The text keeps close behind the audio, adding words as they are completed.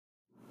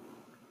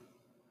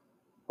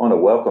I want to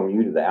welcome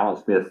you to the Alan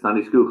Smith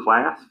Sunday School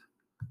class.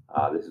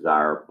 This is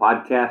our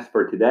podcast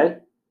for today.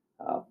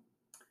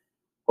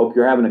 Hope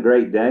you're having a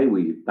great day.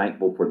 We're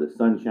thankful for the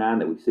sunshine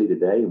that we see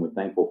today, and we're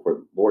thankful for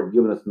the Lord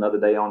giving us another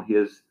day on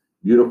His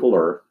beautiful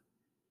earth.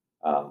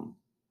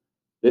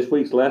 This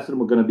week's lesson,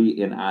 we're going to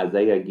be in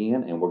Isaiah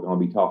again, and we're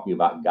going to be talking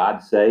about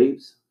God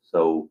saves.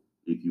 So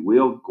if you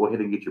will, go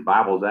ahead and get your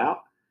Bibles out,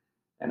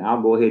 and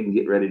I'll go ahead and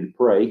get ready to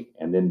pray.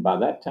 And then by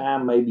that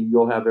time, maybe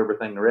you'll have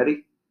everything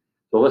ready.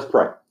 So let's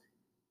pray.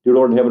 Dear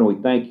Lord in heaven, we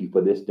thank you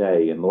for this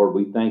day. And Lord,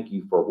 we thank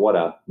you for what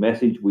a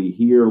message we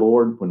hear,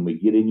 Lord, when we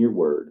get in your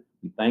word.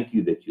 We thank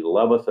you that you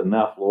love us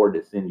enough, Lord,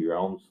 to send your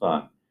own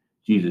son,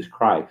 Jesus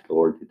Christ,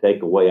 Lord, to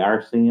take away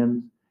our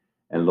sins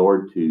and,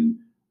 Lord, to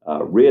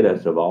rid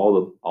us of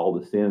all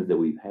the sins that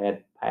we've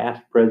had,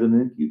 past, present,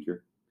 and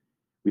future.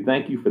 We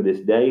thank you for this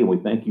day, and we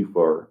thank you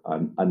for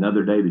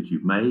another day that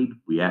you've made.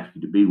 We ask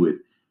you to be with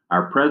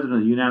our President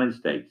of the United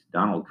States,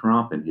 Donald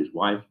Trump, and his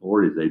wife,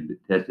 Lord, as they've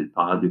tested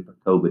positive for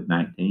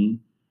COVID-19.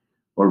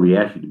 Lord, we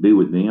ask you to be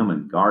with them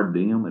and guard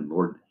them, and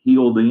Lord,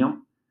 heal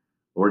them.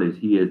 Lord, as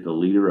he is the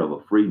leader of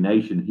a free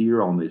nation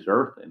here on this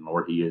earth, and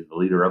Lord, he is the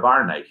leader of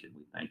our nation.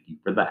 We thank you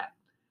for that.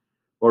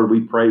 Lord, we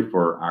pray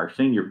for our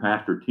senior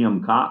pastor,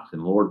 Tim Cox,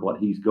 and Lord,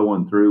 what he's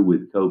going through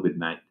with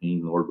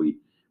COVID-19. Lord, we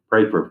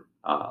pray for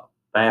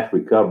fast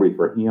recovery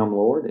for him,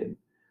 Lord. And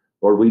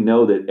Lord, we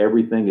know that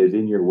everything is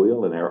in your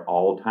will and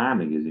all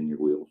timing is in your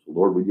will. So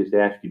Lord, we just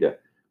ask you to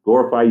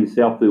glorify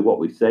yourself through what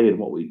we say and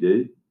what we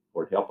do.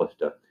 Lord, help us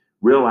to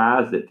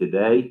realize that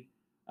today,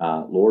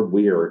 Lord,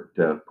 we are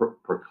to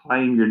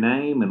proclaim your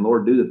name and,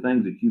 Lord, do the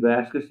things that you've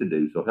asked us to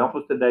do. So help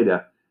us today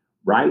to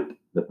write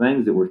the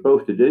things that we're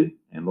supposed to do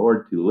and,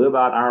 Lord, to live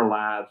out our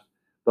lives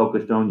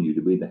focused on you,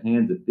 to be the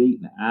hands and feet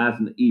and the eyes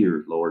and the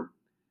ears, Lord,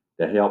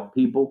 to help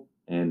people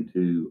and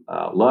to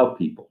love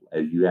people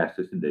as you asked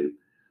us to do.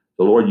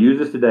 So, Lord, use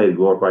us today to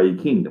glorify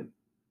your kingdom.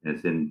 And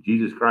it's in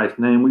Jesus Christ's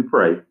name we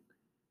pray.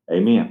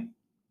 Amen.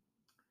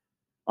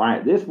 All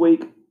right, this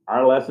week,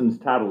 our lesson is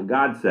titled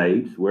God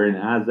Saves. We're in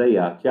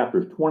Isaiah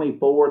chapters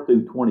 24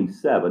 through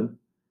 27.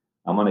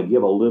 I'm going to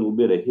give a little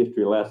bit of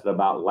history lesson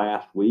about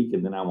last week,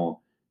 and then I'm going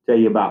to tell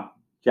you about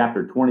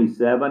chapter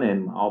 27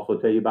 and also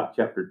tell you about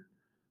chapter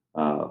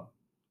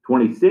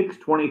 26,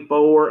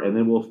 24, and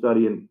then we'll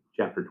study in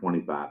chapter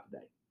 25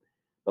 today.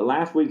 But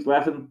last week's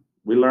lesson,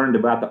 we learned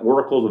about the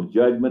oracles of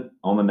judgment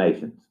on the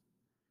nations.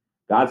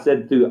 God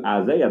said to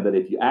Isaiah that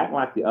if you act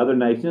like the other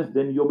nations,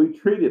 then you'll be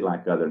treated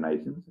like other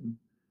nations.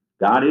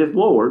 God is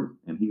Lord,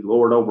 and he's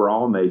Lord over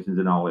all nations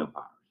and all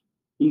empires.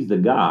 He's the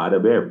God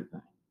of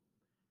everything.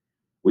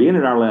 We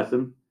ended our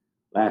lesson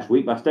last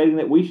week by stating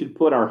that we should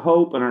put our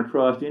hope and our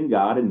trust in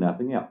God and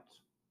nothing else.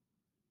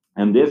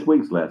 And this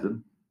week's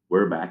lesson,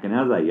 we're back in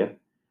Isaiah,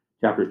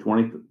 chapters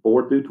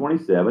 24 through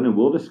 27, and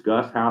we'll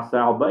discuss how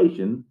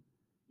salvation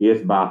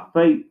is by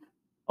faith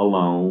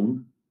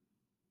alone,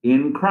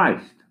 in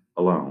Christ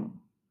alone.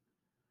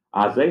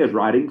 Isaiah's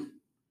writings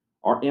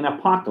are in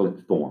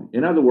apocalypse form.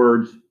 In other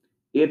words,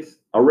 it's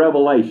a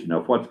revelation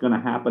of what's going to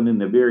happen in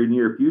the very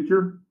near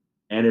future,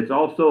 and it's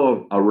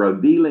also a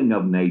revealing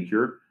of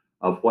nature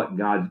of what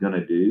God's going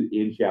to do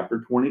in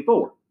chapter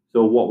 24.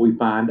 So what we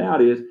find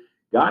out is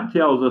God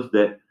tells us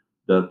that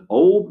the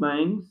old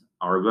things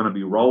are going to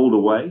be rolled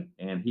away,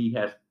 and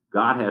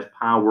God has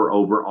power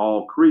over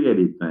all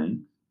created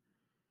things.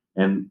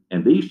 And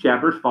these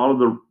chapters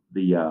follow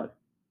the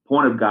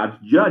point of God's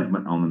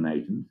judgment on the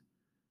nations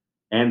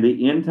and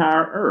the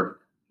entire earth,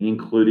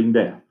 including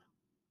death.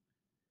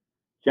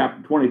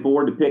 Chapter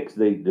 24 depicts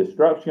the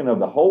destruction of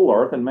the whole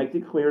earth and makes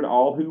it clear to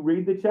all who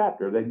read the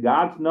chapter that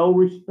God's no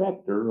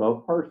respecter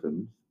of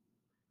persons.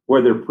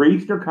 Whether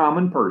priest or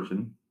common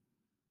person,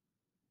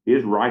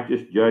 his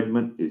righteous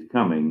judgment is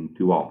coming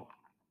to all.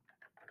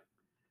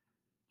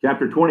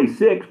 Chapter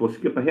 26, we'll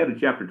skip ahead to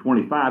chapter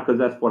 25 because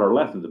that's what our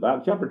lesson's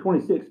about. Chapter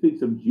 26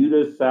 speaks of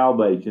Judah's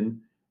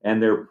salvation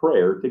and their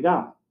prayer to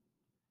God.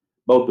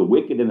 Both the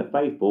wicked and the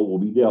faithful will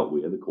be dealt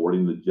with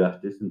according to the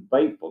justice and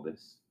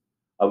faithfulness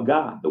of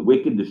God. The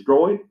wicked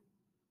destroyed,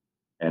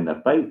 and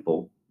the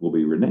faithful will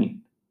be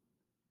redeemed.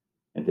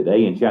 And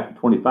today in chapter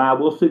 25,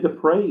 we'll see the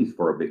praise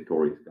for a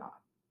victorious God.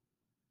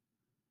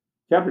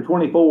 Chapter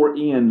 24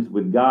 ends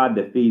with God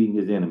defeating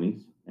his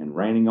enemies and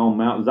reigning on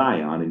Mount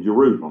Zion in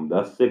Jerusalem,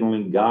 thus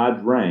signaling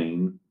God's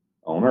reign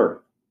on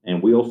earth.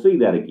 And we'll see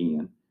that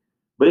again.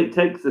 But it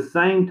takes the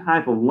same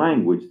type of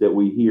language that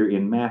we hear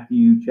in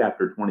Matthew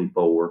chapter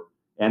 24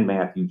 and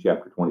Matthew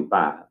chapter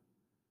 25,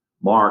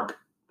 Mark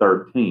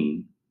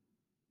 13,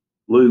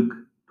 Luke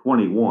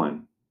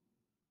 21,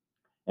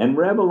 and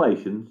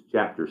Revelations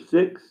chapter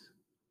 6,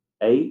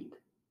 8,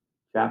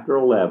 chapter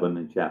 11,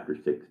 and chapter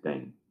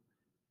 16.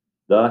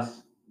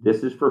 Thus,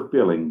 this is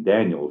fulfilling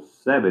Daniel's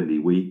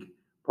 70-week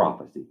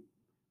prophecy.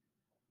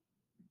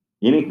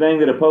 Anything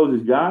that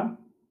opposes God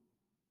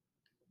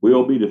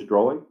will be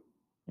destroyed,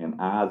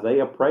 and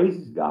Isaiah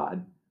praises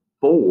God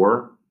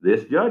for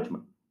this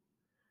judgment.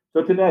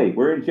 So today,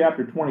 we're in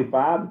chapter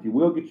 25. If you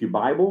will, get your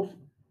Bibles.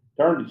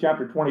 Turn to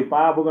chapter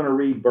 25. We're going to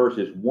read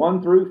verses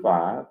 1 through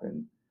 5,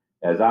 and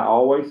As I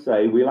always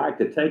say, we like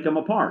to take them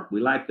apart. We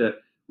like to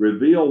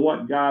reveal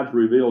what God's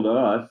revealed to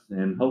us,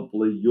 and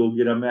hopefully you'll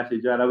get a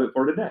message out of it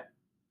for today.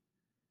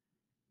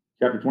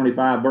 Chapter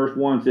 25, verse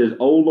 1 says,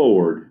 O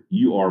Lord,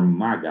 you are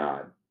my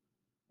God,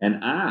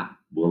 and I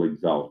will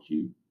exalt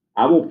you.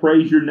 I will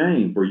praise your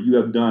name, for you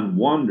have done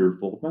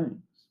wonderful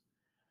things.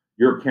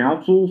 Your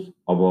counsels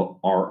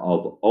are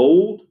of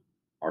old,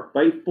 are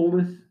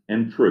faithfulness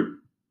and truth.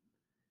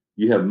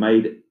 You have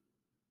made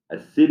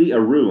a city a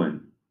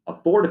ruin, a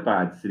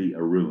fortified city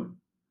a ruin,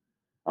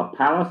 a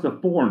palace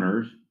of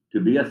foreigners to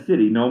be a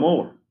city no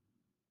more.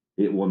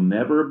 It will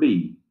never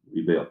be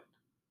rebuilt.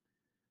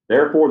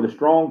 Therefore, the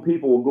strong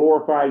people will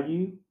glorify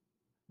you.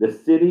 The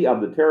city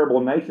of the terrible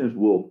nations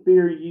will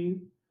fear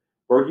you,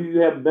 for you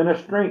have been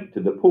a strength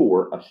to the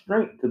poor, a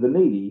strength to the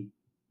needy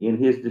in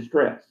his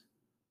distress,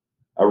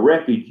 a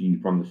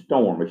refuge from the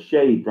storm, a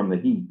shade from the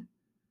heat.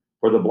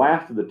 For the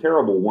blast of the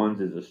terrible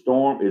ones is as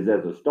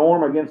a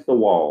storm against the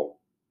wall.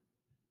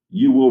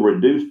 You will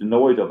reduce the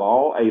noise of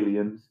all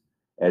aliens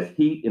as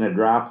heat in a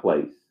dry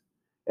place,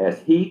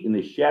 as heat in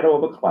the shadow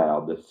of a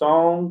cloud. The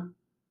song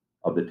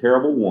of the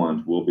terrible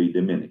ones will be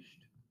diminished.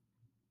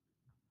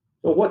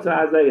 So what's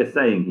Isaiah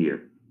saying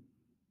here?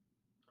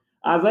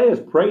 Isaiah is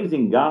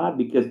praising God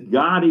because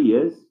God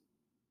is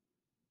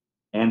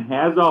and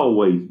has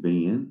always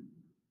been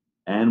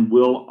and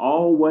will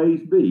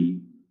always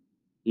be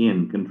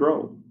in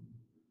control.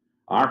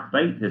 Our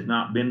faith has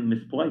not been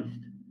misplaced.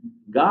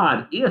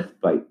 God is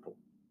faithful.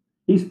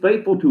 He's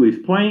faithful to his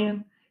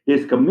plan.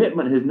 His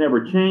commitment has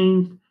never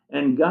changed,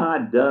 and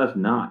God does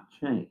not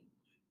change.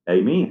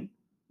 Amen.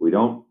 We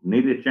don't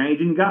need a change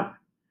in God.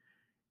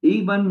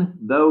 Even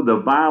though the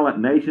violent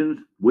nations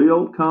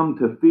will come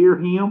to fear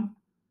him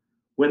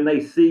when they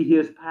see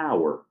his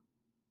power.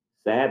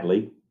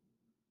 Sadly,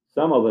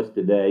 some of us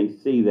today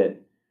see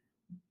that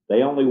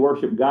they only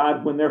worship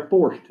God when they're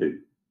forced to,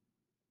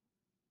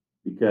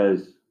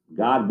 because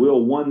God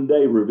will one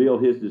day reveal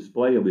his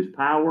display of his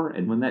power,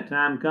 and when that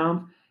time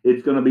comes,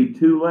 it's going to be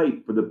too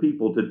late for the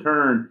people to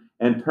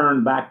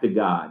turn back to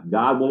God.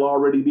 God will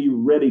already be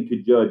ready to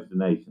judge the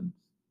nations.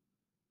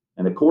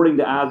 And according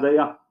to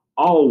Isaiah,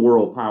 all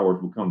world powers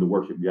will come to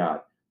worship God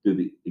through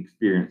the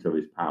experience of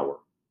his power.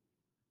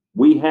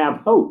 We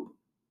have hope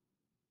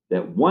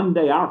that one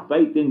day our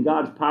faith in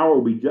God's power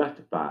will be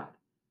justified,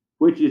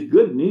 which is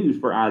good news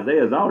for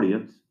Isaiah's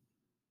audience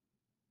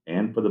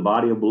and for the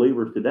body of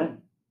believers today.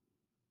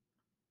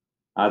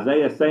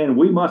 Isaiah is saying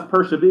we must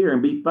persevere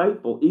and be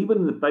faithful even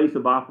in the face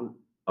of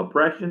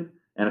oppression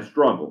and a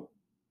struggle.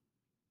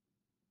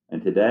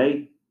 And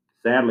today,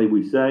 sadly,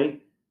 we say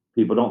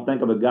people don't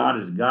think of a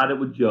God as a God that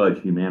would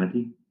judge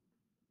humanity,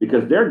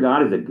 because their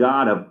God is a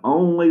God of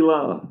only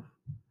love.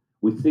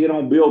 We see it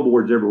on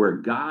billboards everywhere.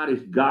 God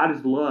is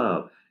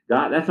love.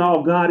 God, that's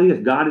all God is.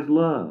 God is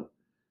love.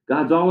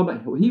 God's all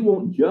about, he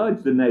won't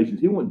judge the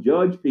nations. He won't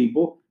judge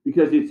people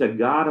because it's a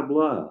God of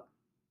love.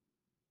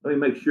 Let me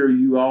make sure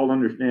you all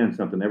understand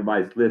something.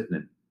 Everybody's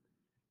listening.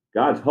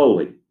 God's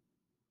holy,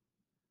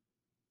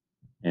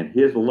 and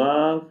his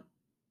love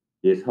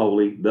is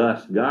holy.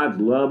 Thus, God's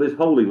love is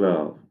holy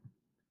love.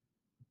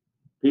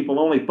 People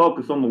only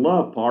focus on the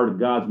love part of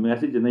God's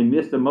message, and they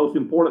miss the most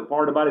important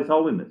part about his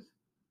holiness.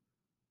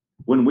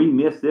 When we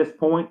miss this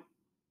point,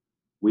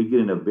 we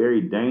get in a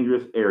very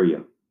dangerous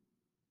area,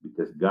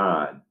 because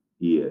God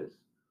is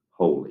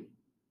holy,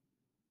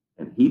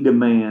 and he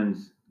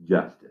demands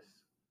justice.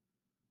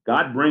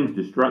 God brings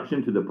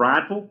destruction to the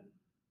prideful,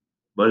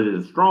 but it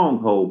is a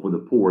stronghold for the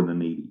poor and the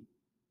needy.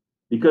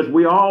 Because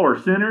we all are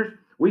sinners,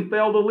 we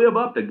fail to live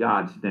up to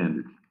God's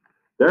standards,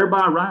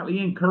 thereby rightly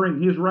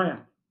incurring his wrath.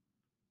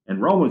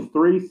 And Romans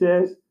 3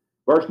 says,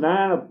 verse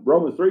 9 of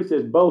Romans 3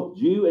 says, both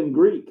Jew and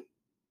Greek,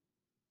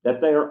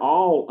 that they are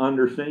all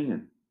under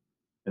sin.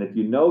 And if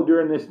you know,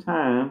 during this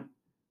time,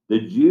 the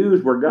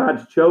Jews were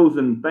God's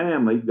chosen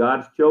family,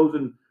 God's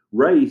chosen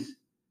race,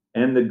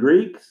 and the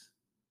Greeks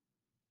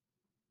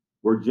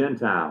were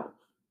Gentiles,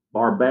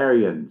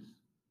 barbarians.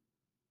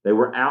 They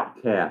were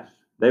outcasts.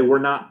 They were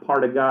not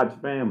part of God's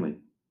family.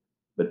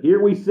 But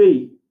here we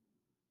see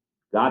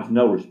God's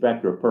no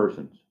respecter of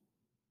persons.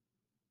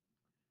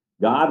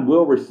 God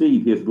will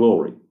receive his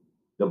glory.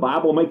 The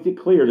Bible makes it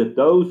clear that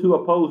those who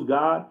oppose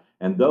God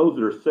and those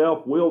that are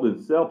self-willed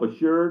and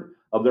self-assured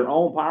of their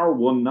own power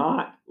will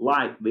not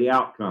like the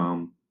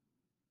outcome,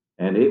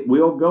 and it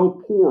will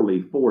go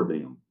poorly for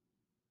them.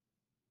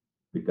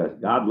 Because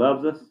God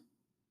loves us,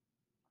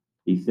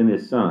 he sent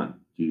his son,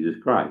 Jesus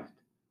Christ,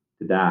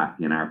 to die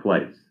in our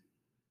place,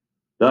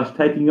 thus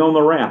taking on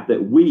the wrath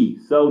that we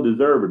so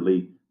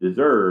deservedly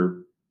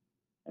deserve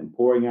and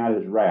pouring out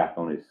his wrath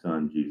on his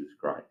son, Jesus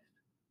Christ.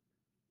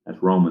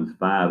 That's Romans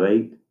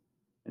 5:8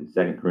 and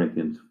 2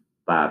 Corinthians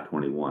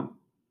 5:21.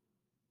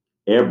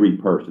 Every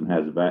person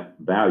has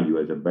value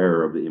as a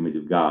bearer of the image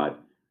of God.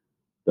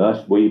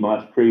 Thus, we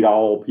must treat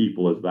all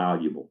people as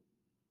valuable.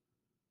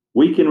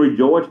 We can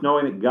rejoice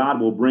knowing that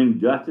God will bring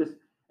justice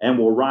and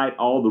will right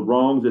all the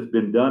wrongs that's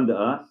been done to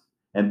us.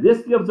 And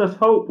this gives us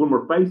hope when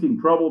we're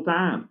facing troubled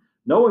times,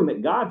 knowing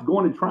that God's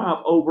going to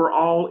triumph over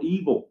all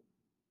evil.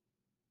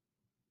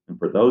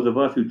 For those of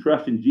us who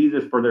trust in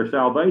Jesus for their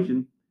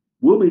salvation,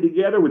 we'll be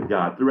together with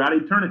God throughout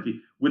eternity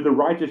with the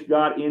righteous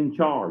God in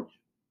charge.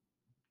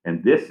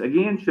 And this,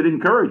 again, should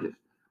encourage us.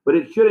 But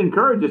it should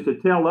encourage us to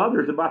tell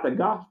others about the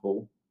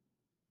gospel.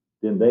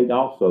 Then they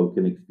also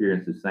can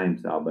experience the same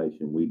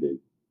salvation we do.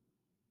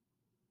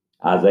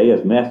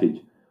 Isaiah's message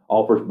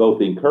offers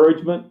both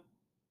encouragement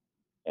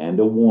and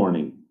a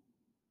warning.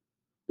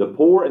 The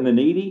poor and the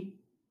needy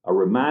are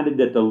reminded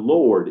that the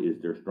Lord is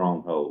their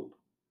stronghold.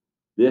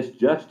 This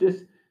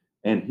justice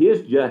and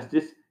his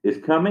justice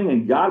is coming,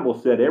 and God will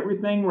set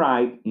everything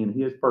right in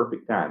his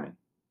perfect timing.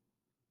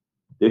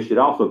 This should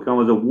also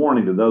come as a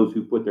warning to those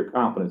who put their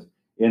confidence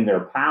in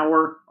their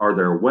power or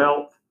their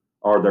wealth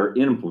or their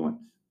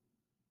influence.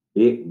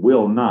 It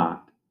will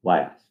not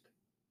last.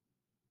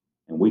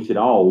 And we should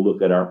all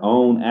look at our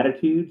own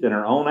attitudes and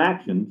our own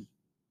actions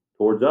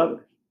towards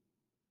others.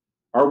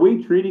 Are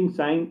we treating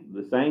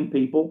the same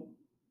people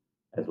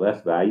as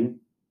less value?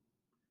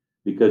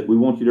 Because we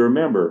want you to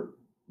remember,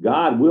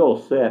 God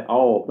will set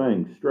all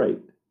things straight.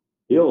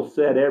 He'll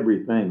set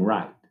everything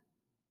right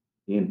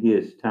in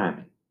his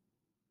timing.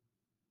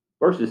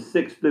 Verses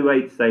 6 through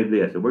 8 say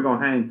this, and we're going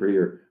to hang for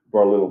here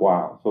for a little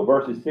while. So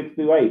verses 6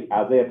 through 8,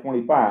 Isaiah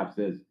 25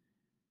 says,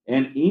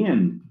 "And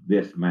in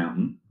this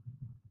mountain,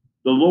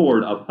 the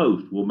Lord of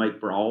hosts will make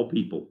for all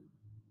people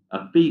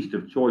a feast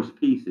of choice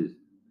pieces,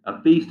 a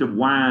feast of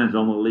wines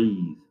on the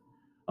lees,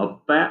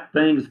 of fat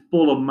things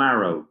full of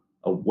marrow,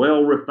 of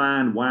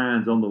well-refined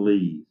wines on the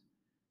lees.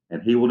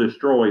 And he will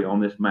destroy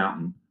on this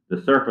mountain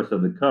the surface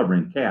of the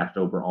covering cast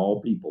over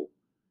all people,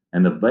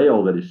 and the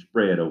veil that is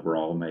spread over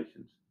all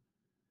nations.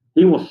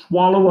 He will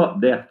swallow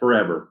up death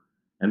forever,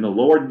 and the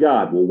Lord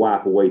God will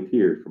wipe away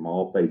tears from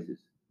all faces.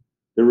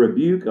 The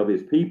rebuke of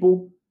his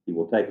people he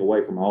will take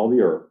away from all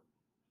the earth,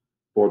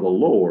 for the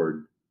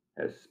Lord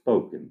has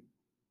spoken."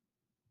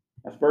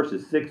 That's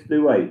verses 6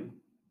 through 8.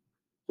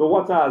 So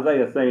what's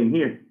Isaiah saying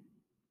here?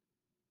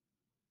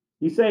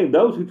 He's saying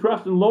those who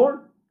trust in the Lord,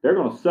 they're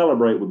going to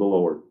celebrate with the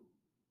Lord.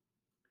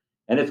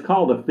 And it's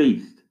called a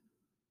feast.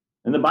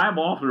 And the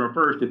Bible often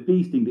refers to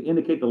feasting to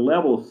indicate the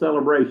level of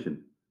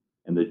celebration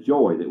and the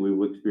joy that we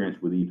will experience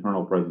with the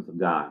eternal presence of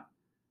God.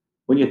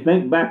 When you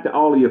think back to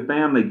all of your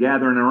family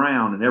gathering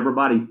around and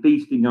everybody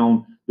feasting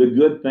on the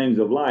good things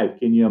of life,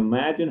 can you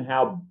imagine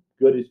how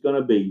good it's going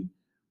to be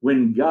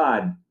when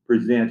God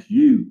presents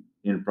you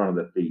in front of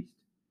the feast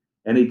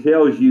and he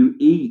tells you,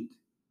 eat,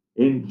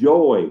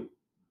 enjoy,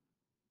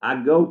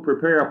 I go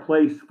prepare a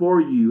place for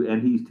you,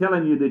 and he's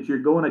telling you that you're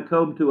going to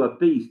come to a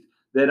feast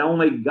that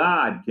only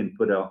God can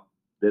put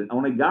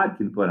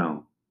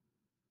on.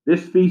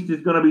 This feast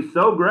is going to be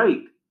so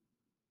great,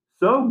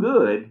 so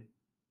good,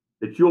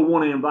 that you'll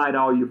want to invite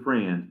all your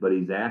friends. But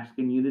he's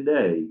asking you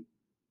today,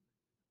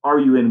 are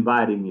you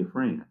inviting your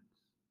friends?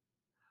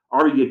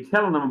 Are you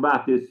telling them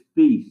about this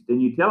feast? And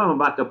you tell them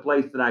about the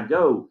place that I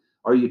go?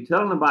 Are you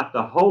telling them about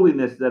the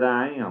holiness that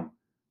I am?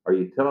 Are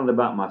you telling them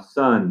about my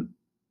son,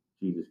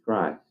 Jesus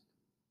Christ?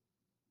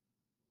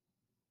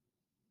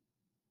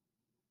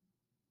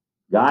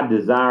 God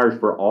desires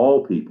for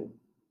all people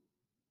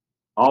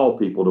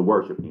to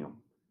worship him.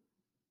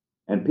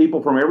 And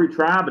people from every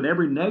tribe and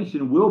every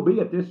nation will be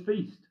at this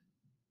feast.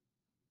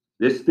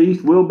 This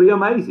feast will be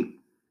amazing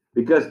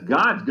because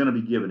God's going to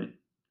be giving it.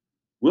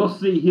 We'll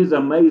see his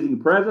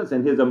amazing presence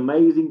and his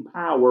amazing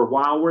power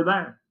while we're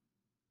there.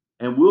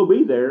 And we'll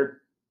be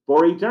there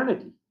for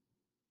eternity.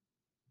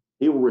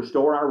 He will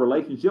restore our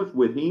relationships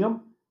with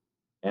him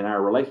and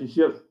our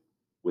relationships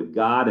with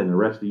God and the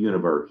rest of the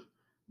universe.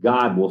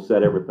 God will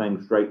set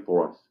everything straight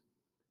for us.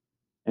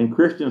 And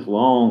Christians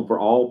long for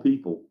all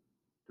people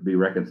to be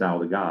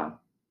reconciled to God.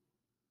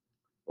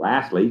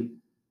 Lastly,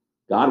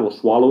 God will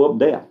swallow up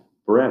death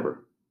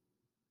forever.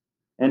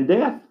 And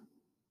death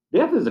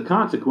is a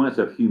consequence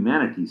of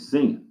humanity's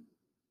sin,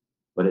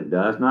 but it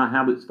does not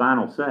have its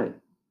final say.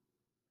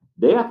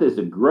 Death is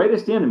the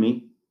greatest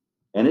enemy,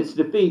 and its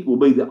defeat will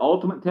be the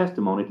ultimate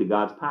testimony to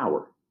God's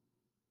power.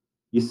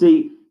 You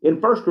see,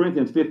 in 1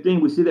 Corinthians 15,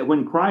 we see that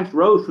when Christ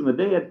rose from the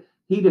dead,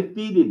 he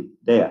defeated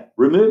death,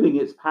 removing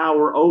its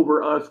power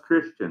over us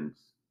Christians.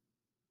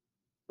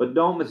 But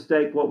don't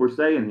mistake what we're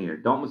saying here.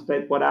 Don't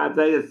mistake what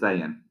Isaiah is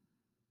saying.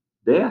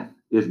 Death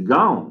is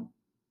gone.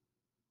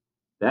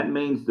 That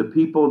means the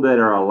people that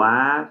are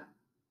alive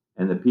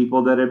and the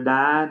people that have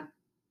died,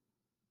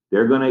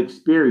 they're going to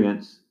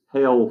experience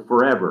hell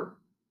forever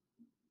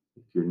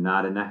if you're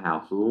not in the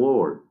house of the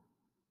Lord.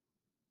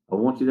 I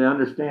want you to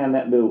understand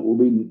that there will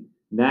be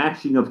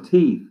gnashing of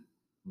teeth,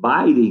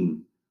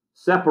 biting,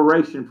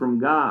 separation from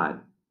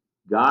God.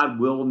 God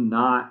will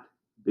not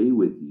be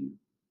with you.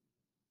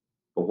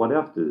 But what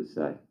else does it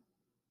say?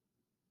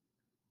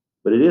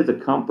 But it is a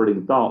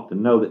comforting thought to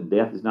know that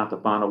death is not the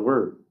final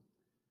word.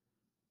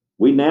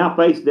 We now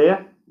face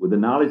death with the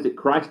knowledge that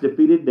Christ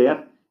defeated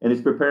death and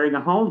is preparing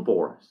a home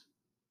for us.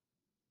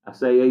 I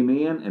say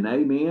amen and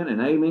amen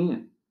and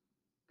amen.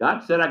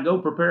 God said, I go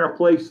prepare a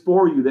place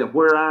for you, that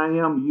where I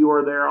am, you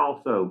are there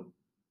also.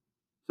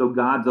 So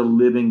God's a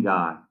living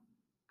God.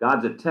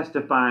 God's a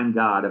testifying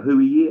God of who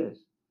he is.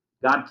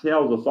 God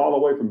tells us all the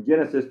way from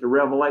Genesis to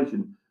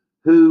Revelation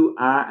who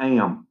I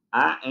am.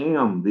 I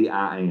am the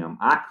I am.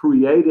 I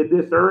created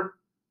this earth,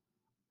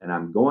 and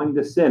I'm going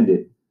to send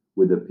it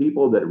with the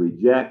people that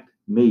reject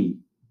me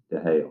to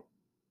hell.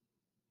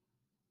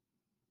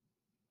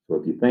 So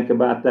if you think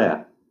about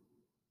that,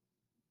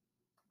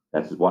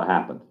 that's what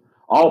happens.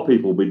 All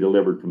people will be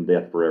delivered from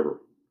death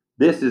forever.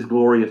 This is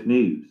glorious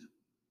news.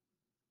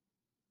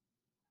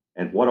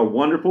 And what a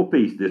wonderful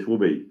feast this will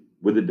be.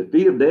 With the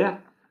defeat of death,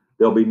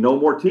 there'll be no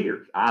more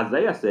tears.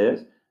 Isaiah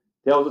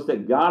tells us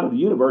that God of the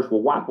universe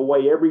will wipe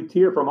away every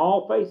tear from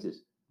all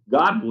faces.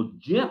 God will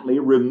gently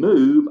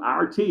remove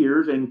our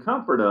tears and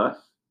comfort us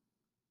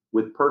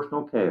with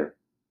personal care.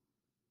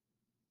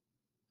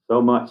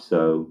 So much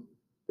so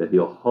that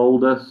he'll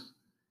hold us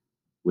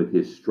with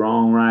his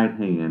strong right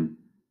hand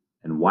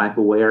and wipe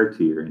away our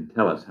tear and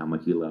tell us how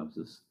much he loves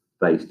us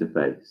face to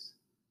face.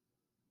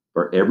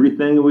 For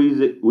everything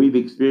we've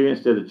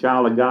experienced as a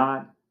child of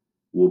God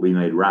will be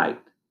made right.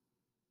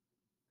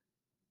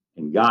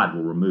 And God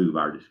will remove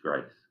our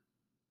disgrace.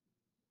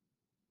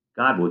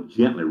 God will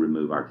gently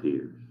remove our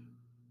tears.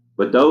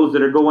 But those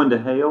that are going to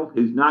hell,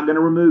 he's not going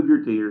to remove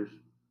your tears.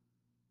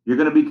 You're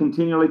going to be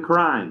continually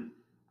crying,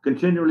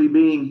 continually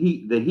being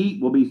heat. The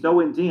heat will be so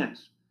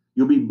intense.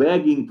 You'll be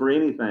begging for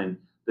anything.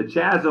 The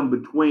chasm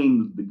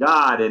between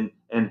God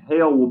and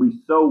hell will be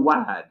so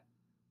wide.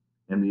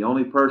 And the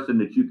only person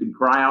that you can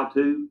cry out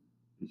to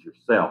is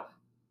yourself,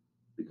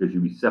 because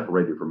you'll be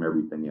separated from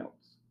everything else.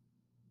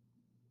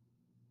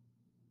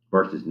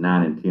 Verses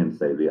 9 and 10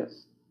 say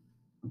this.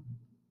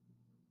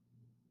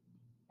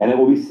 And it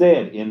will be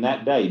said in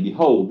that day,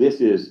 behold, this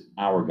is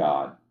our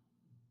God.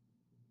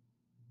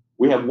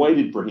 We have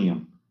waited for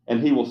him,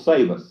 and he will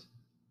save us.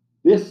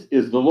 This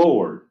is the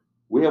Lord.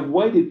 We have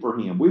waited for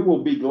him. We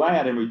will be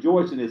glad and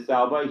rejoice in his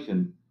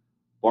salvation.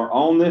 For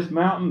on this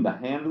mountain, the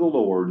hand of the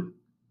Lord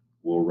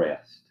will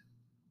rest.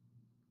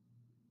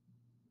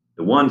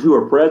 The ones who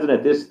are present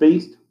at this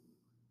feast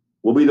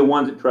will be the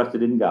ones that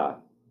trusted in God.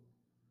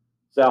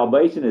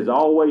 Salvation is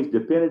always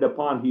dependent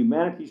upon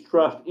humanity's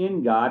trust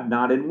in God,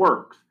 not in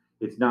works.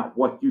 It's not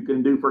what you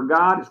can do for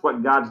God, it's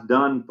what God's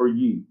done for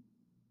you.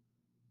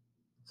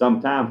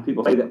 Sometimes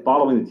people say that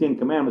following the Ten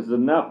Commandments is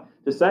enough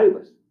to save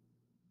us.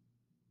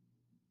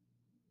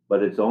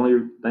 But it's the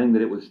only thing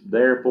that it was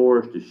there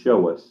for us to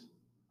show us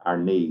our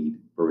need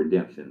for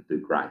redemption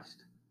through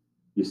Christ.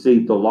 You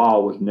see, the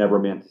law was never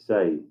meant to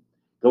save.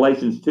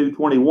 Galatians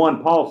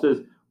 2:21, Paul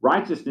says,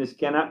 righteousness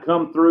cannot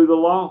come through the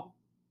law.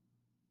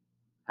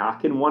 How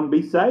can one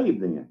be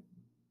saved then?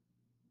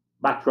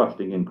 By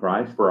trusting in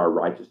Christ for our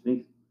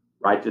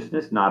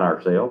righteousness, not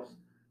ourselves.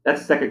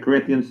 That's 2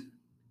 Corinthians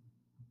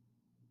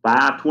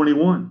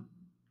 5:21.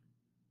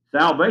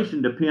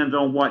 Salvation depends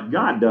on what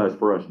God does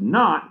for us,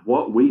 not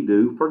what we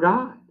do for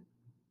God.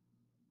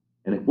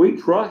 And if we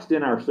trust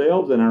in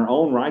ourselves and our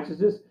own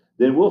righteousness,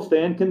 then we'll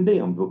stand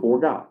condemned before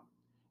God.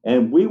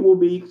 And we will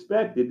be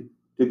expected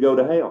to go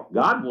to hell.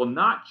 God will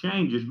not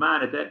change his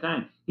mind at that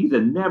time. He's a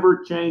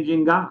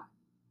never-changing God.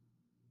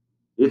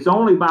 It's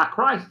only by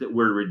Christ that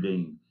we're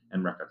redeemed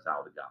and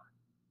reconciled to God.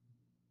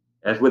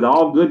 As with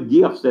all good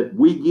gifts that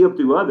we give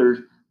to others,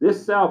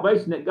 this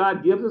salvation that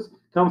God gives us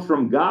comes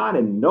from God,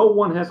 and no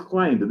one has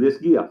claim to this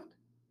gift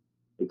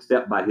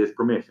except by his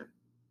permission.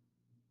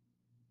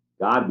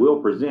 God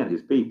will present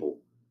his people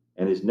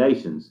and his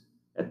nations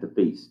at the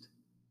feast.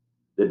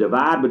 The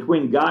divide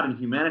between God and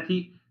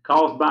humanity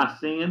caused by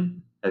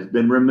sin has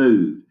been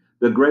removed.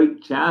 The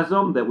great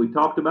chasm that we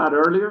talked about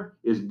earlier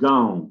is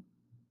gone.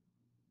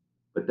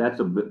 But that's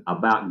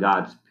about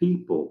God's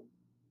people.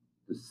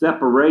 The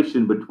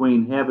separation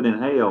between heaven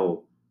and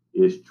hell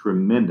is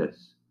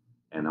tremendous,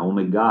 and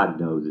only God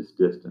knows its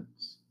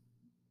distance.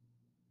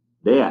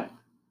 Death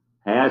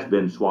has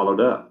been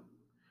swallowed up.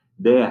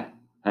 Death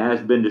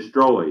has been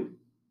destroyed.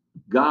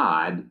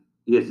 God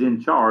is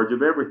in charge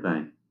of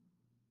everything.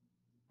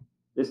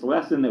 This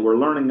lesson that we're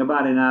learning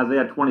about in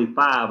Isaiah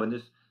 25 and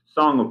this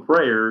song of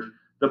prayers,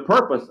 the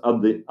purpose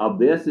of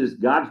this is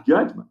God's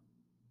judgment.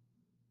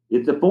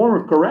 It's a form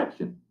of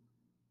correction.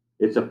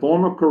 It's a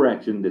form of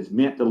correction that's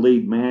meant to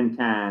lead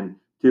mankind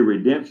to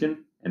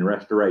redemption and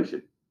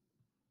restoration.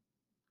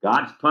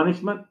 God's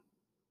punishment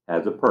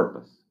has a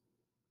purpose.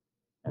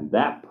 And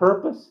that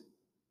purpose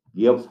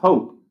gives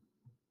hope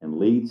and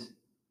leads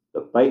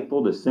the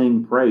faithful to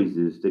sing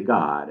praises to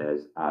God,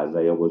 as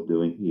Isaiah was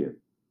doing here.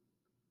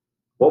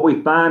 What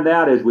we find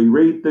out as we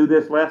read through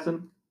this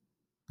lesson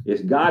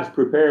is God's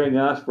preparing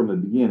us from the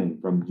beginning,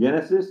 from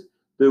Genesis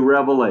through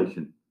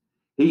Revelation.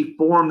 He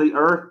formed the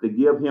earth to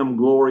give him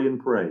glory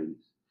and praise.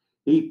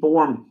 He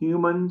formed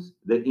humans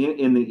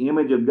in the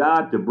image of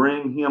God to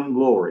bring him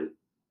glory,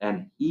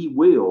 and he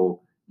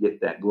will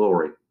get that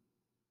glory.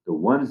 The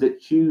ones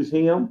that choose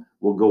him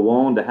will go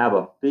on to have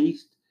a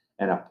feast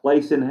and a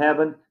place in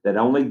heaven that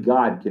only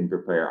God can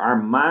prepare. Our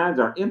minds,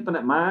 our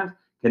infinite minds,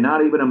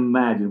 cannot even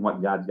imagine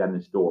what God's got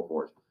in store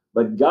for us.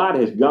 But God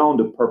has gone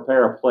to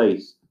prepare a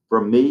place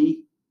for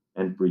me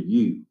and for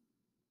you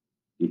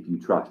if you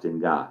trust in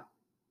God.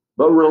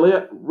 But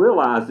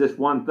realize this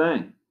one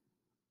thing.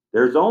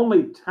 There's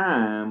only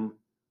time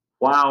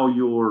while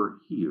you're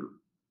here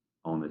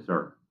on this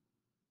earth.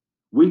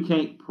 We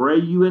can't pray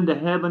you into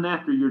heaven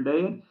after you're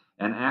dead.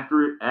 And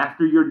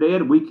after you're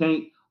dead, we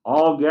can't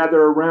all gather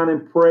around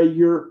and pray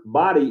your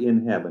body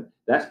in heaven.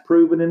 That's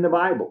proven in the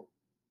Bible.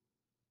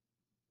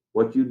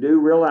 What you do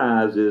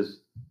realize is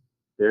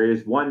there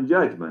is one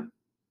judgment,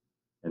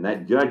 and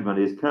that judgment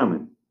is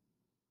coming.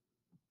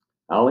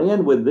 I'll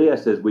end with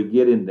this as we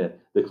get into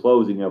the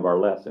closing of our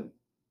lesson.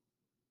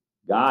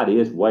 God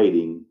is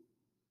waiting.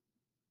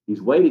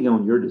 He's waiting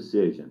on your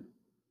decision.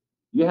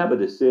 You have a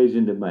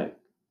decision to make.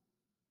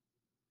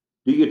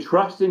 Do you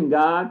trust in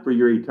God for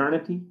your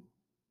eternity?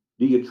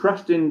 Do you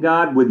trust in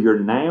God with your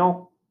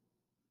now?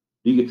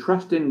 Do you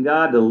trust in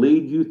God to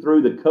lead you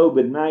through the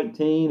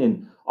COVID-19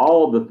 and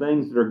all the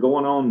things that are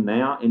going on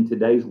now in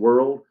today's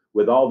world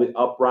with all the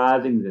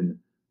uprisings and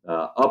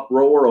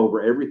uproar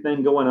over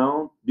everything going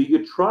on? Do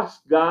you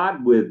trust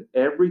God with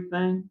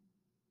everything?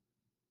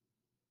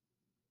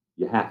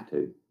 You have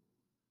to.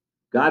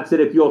 God said,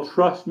 if you'll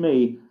trust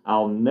me,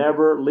 I'll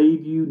never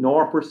leave you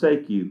nor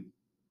forsake you.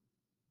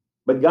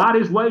 But God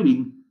is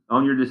waiting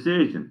on your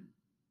decision.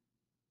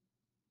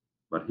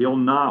 But he'll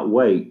not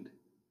wait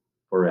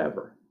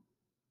forever.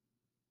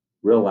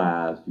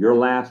 Realize your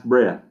last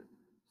breath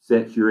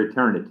sets your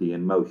eternity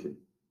in motion.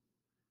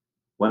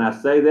 When I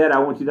say that, I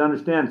want you to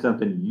understand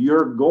something.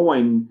 You're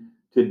going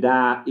to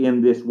die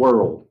in this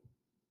world.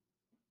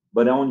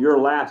 But on your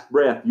last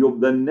breath,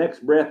 the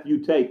next breath you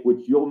take,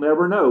 which you'll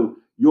never know,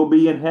 you'll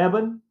be in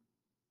heaven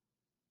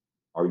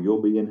or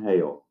you'll be in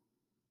hell.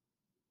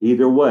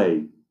 Either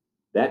way,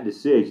 that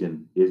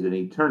decision is an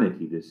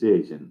eternity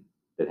decision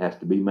that has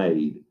to be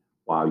made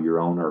while you're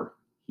on earth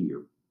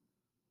here.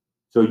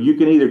 So you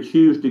can either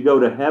choose to go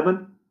to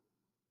heaven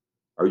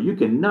or you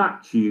can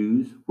not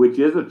choose, which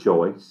is a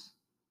choice,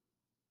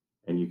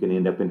 and you can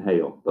end up in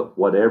hell. But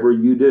whatever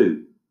you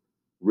do,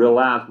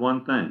 realize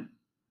one thing.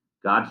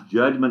 God's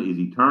judgment is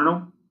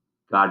eternal.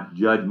 God's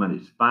judgment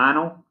is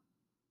final.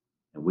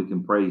 And we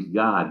can praise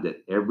God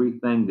that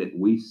everything that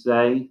we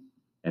say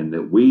and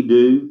that we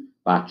do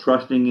by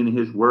trusting in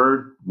his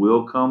word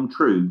will come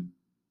true.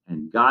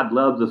 And God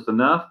loves us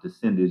enough to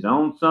send his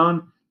own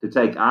son to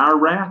take our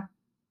wrath.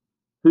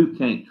 Who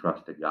can't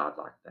trust a God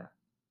like that?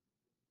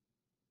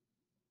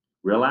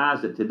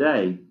 Realize that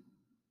today,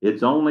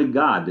 it's only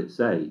God that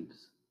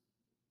saves.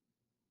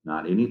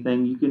 Not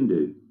anything you can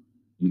do.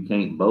 You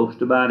can't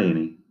boast about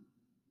any.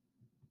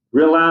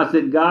 Realize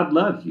that God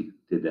loves you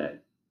today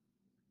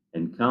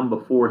and come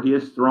before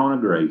his throne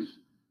of grace.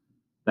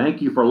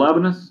 Thank you for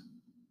loving us.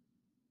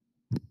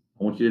 I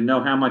want you to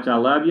know how much I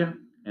love you.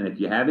 And if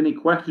you have any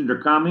questions or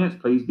comments,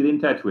 please get in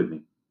touch with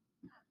me.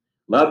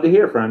 Love to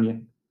hear from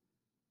you.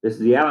 This is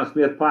the Alan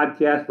Smith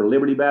Podcast for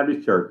Liberty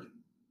Baptist Church.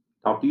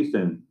 Talk to you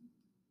soon.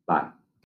 Bye.